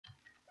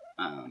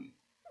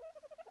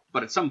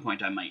But at some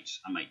point I might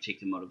take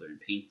them out of there and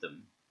paint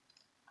them,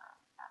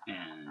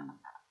 and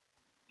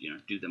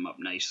do them up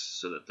nice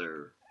so that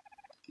they're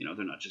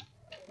they're not just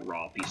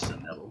raw pieces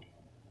of metal.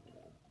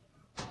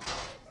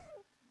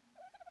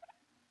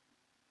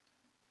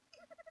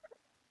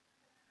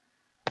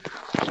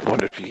 I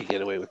wonder if you could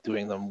get away with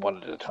doing them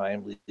one at a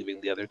time,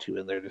 leaving the other two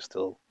in there to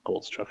still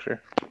hold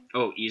structure.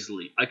 Oh,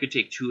 easily. I could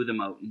take 2 of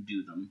them out and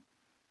do them,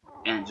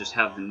 and just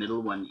have the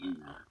middle one in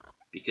there.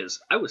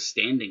 Because I was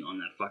standing on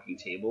that fucking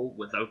table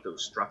without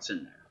those struts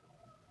in there.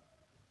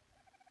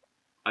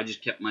 I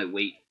just kept my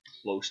weight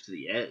close to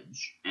the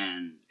edge,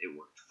 and it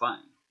worked fine.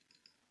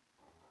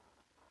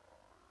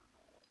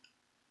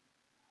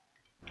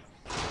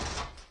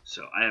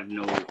 So I have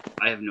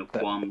no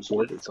qualms with.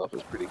 Board itself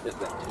is pretty good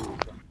then too.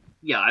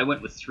 Yeah, I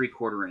went with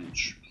 3/4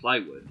 inch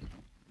plywood,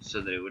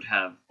 so that it would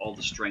have all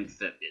the strength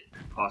that it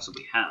could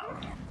possibly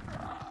have,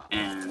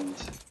 and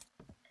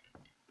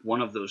one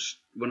of those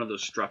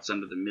struts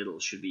under the middle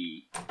should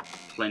be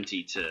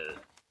plenty to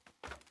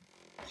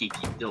keep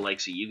the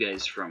likes of you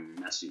guys from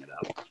messing it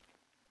up.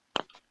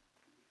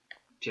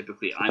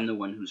 Typically, I'm the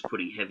one who's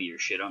putting heavier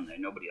shit on there.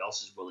 Nobody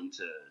else is willing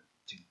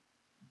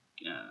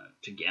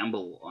to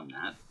gamble on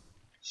that.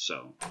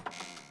 So,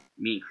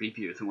 me and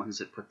Creepy are the ones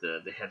that put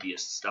the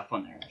heaviest stuff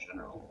on there in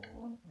general.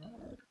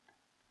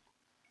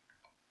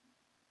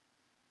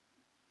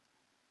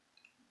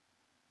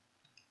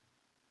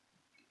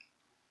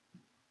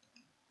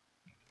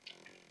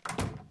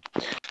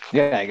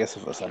 Yeah, I guess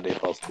if a Sunday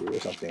falls through or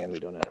something and we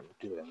don't end up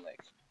doing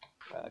like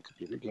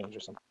computer games or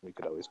something, we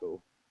could always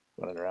go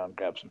running around,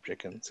 grab some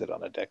chicken, sit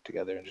on a deck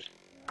together, and just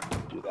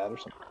do that or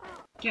something.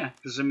 Yeah,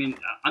 because I mean,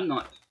 I'm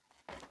not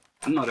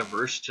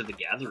averse to the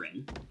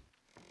gathering.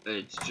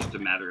 It's just a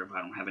matter of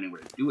I don't have anywhere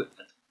to do it at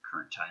the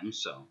current time.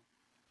 So,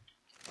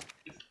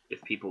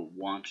 if people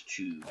want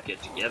to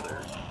get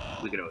together,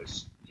 we could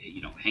always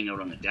hang out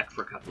on the deck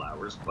for a couple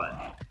hours.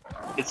 But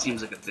it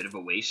seems like a bit of a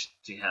waste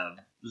to have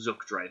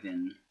Zook drive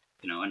in,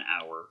 an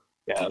hour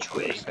each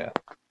way. Yeah.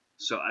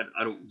 So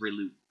I don't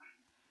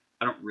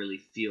really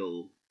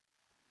feel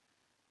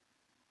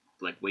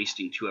like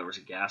wasting 2 hours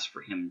of gas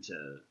for him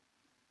to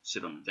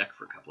sit on the deck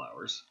for a couple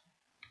hours.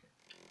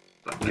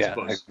 But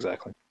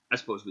exactly. I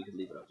suppose we could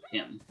leave it up to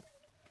him.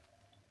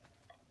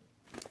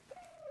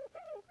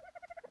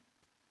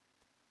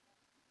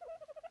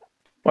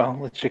 Well,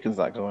 the chicken's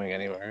not going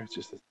anywhere. It's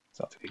just it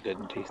sounds like a good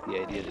and tasty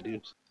idea to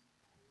do.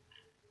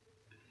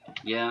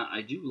 Yeah,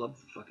 I do love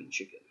the fucking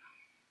chicken.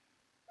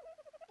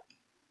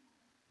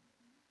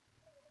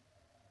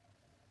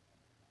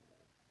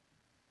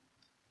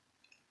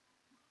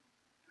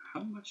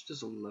 How much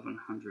does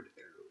 1,100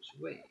 arrows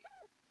weigh?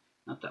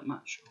 Not that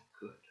much. Oh,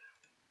 good.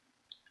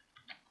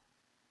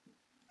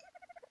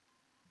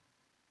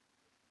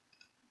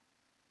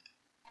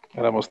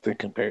 I'd almost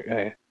think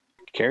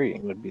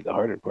carrying would be the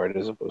harder part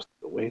as opposed to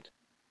the weight.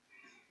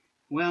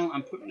 Well,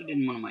 I'm putting it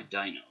in one of my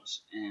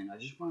dinos, and I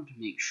just wanted to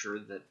make sure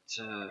that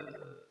the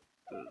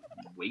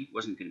weight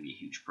wasn't going to be a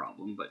huge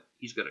problem, but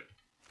he's got a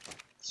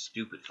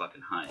stupid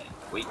fucking high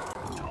weight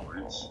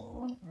tolerance.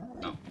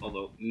 No,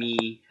 although,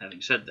 me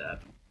having said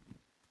that,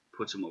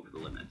 puts him over the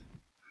limit.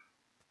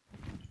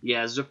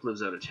 Yeah, Zook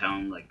lives out of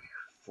town like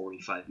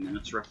 45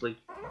 minutes, roughly.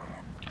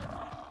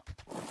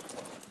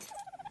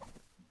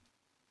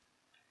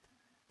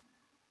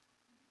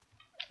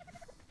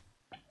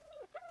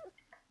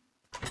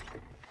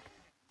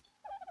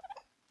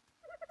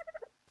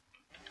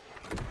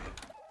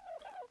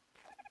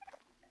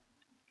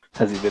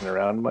 Has he been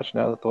around much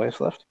now that the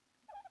wife's left?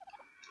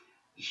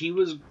 He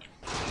was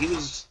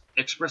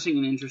expressing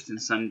an interest in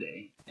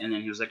Sunday, and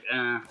then he was like,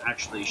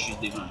 actually, she's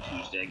leaving on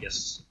Tuesday. I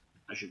guess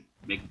I should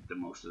make the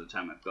most of the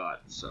time I've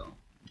got, so.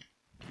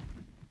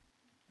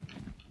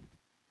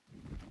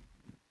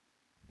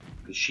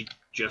 Because she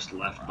just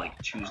left,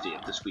 like, Tuesday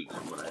of this week,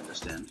 from what I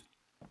understand.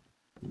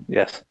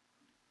 Yes.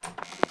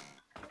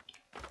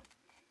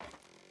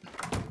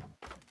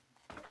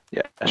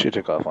 Yeah, she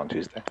took off on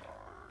Tuesday.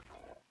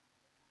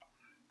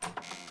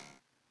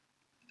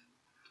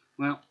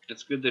 Well,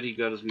 it's good that he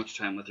got as much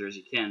time with her as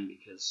he can,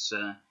 because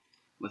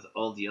with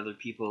all the other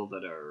people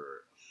that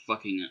are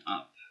fucking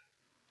up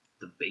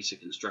the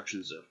basic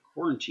instructions of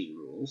quarantine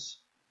rules,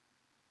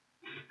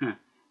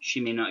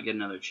 she may not get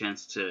another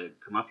chance to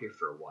come up here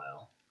for a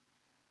while.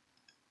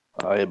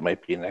 It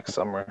might be next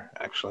summer,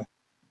 actually.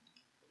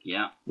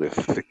 Yeah.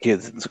 With the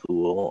kids in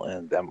school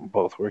and them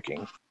both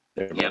working,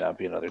 there may not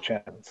be another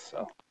chance.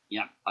 So.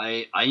 Yeah,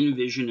 I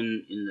envision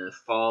in the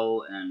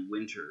fall and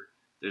winter,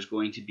 there's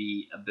going to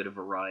be a bit of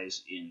a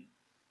rise in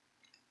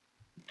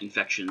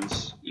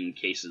infections, in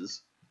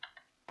cases.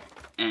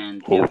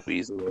 And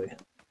easily.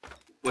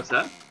 What's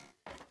that?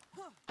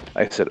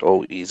 I said,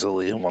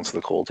 easily. Once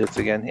the cold hits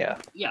again, yeah.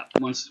 Yeah,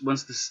 once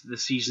the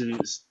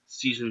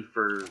season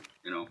for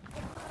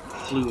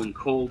flu and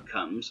cold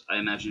comes, I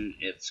imagine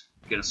it's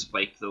gonna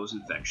spike those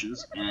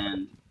infections,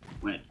 and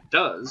when it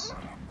does,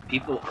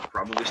 people are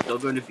probably still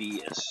going to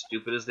be as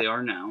stupid as they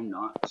are now,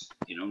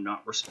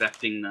 not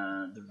respecting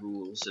the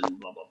rules and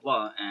blah blah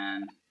blah,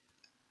 and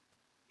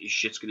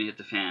shit's gonna hit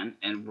the fan,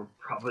 and we're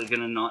probably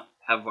gonna not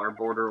have our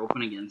border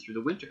open again through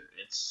the winter.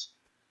 It's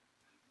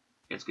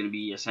gonna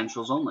be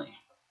essentials only.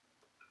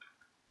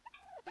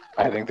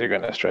 I think they're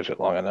going to stretch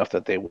it long enough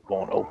that they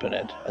won't open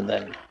it, and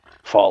then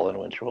fall and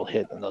winter will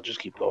hit, and they'll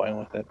just keep going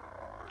with it.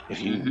 If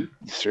you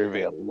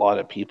survey a lot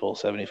of people,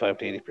 75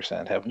 to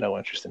 80% have no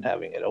interest in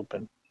having it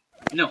open.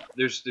 No,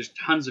 there's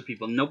tons of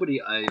people.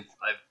 Nobody I've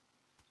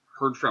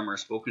heard from or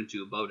spoken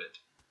to about it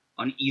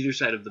on either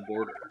side of the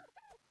border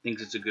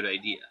thinks it's a good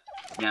idea.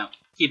 Now,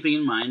 keeping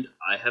in mind,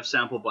 I have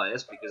sample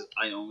bias because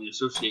I only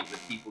associate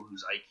with people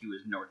whose IQ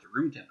is north of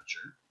room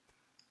temperature.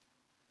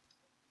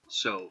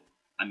 So,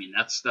 I mean,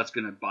 that's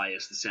going to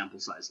bias the sample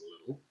size a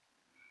little.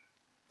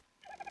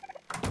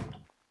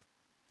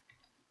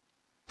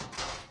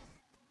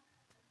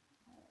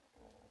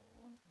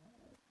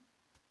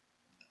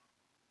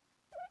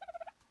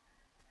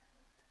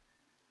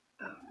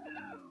 Oh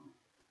no.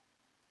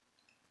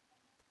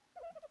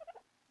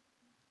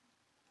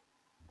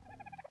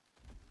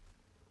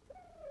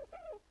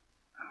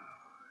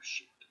 Oh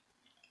shit.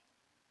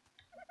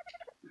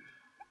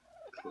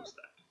 Close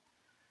that.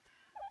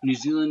 New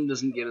Zealand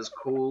doesn't get as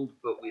cold,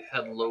 but we've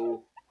had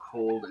low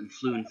cold and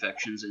flu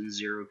infections and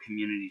zero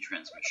community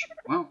transmission.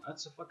 Well,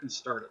 that's a fucking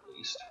start at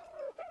least.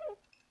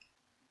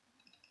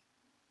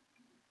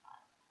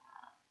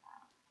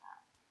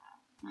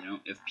 You know,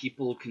 if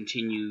people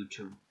continue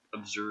to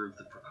observe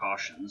the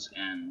precautions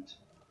and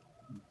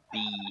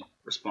be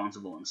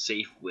responsible and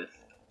safe with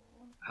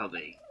how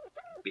they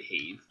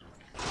behave,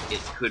 it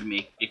could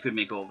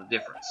make all the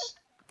difference.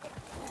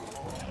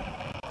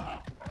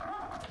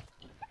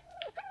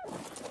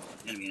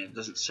 I mean, it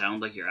doesn't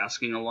sound like you're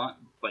asking a lot,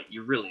 but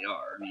you really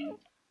are. I mean,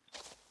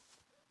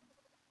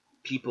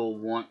 people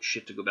want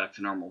shit to go back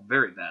to normal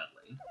very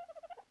badly.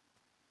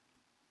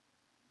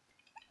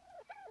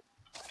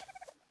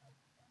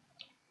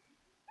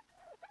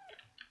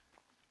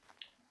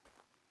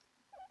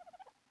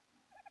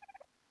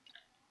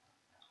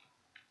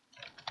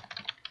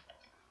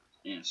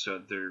 And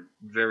so they're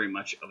very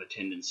much of a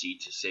tendency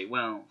to say,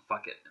 well,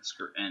 fuck it,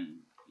 and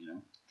you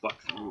know,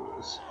 fuck the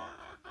rules.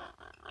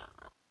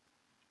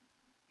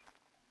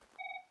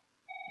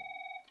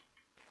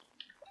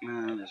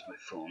 There's my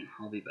phone.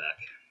 I'll be back.